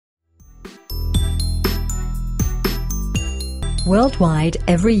Worldwide,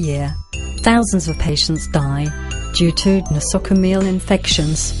 every year, thousands of patients die due to nosocomial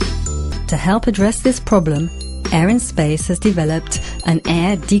infections. To help address this problem, Airinspace has developed an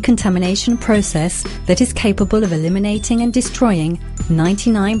air decontamination process that is capable of eliminating and destroying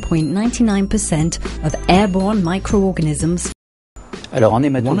 99.99% of airborne microorganisms.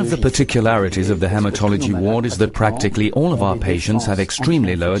 One of the particularities of the hematology ward is that practically all of our patients have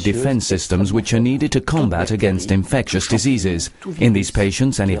extremely low defense systems which are needed to combat against infectious diseases. In these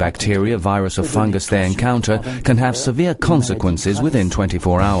patients, any bacteria, virus or fungus they encounter can have severe consequences within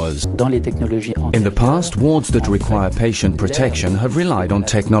 24 hours. In the past, wards that require patient protection have relied on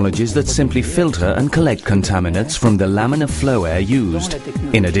technologies that simply filter and collect contaminants from the laminar flow air used.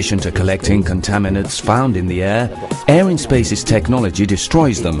 In addition to collecting contaminants found in the air, Airinspace's technology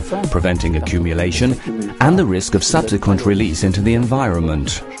destroys them, preventing accumulation and the risk of subsequent release into the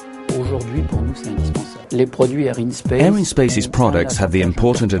environment. Airinspace's products have the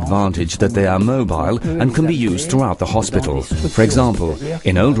important advantage that they are mobile and can be used throughout the hospital. For example,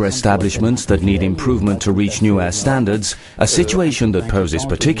 in older establishments that need improvement to reach new air standards, a situation that poses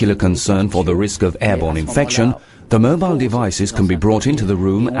particular concern for the risk of airborne infection, the mobile devices can be brought into the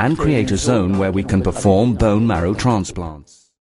room and create a zone where we can perform bone marrow transplants.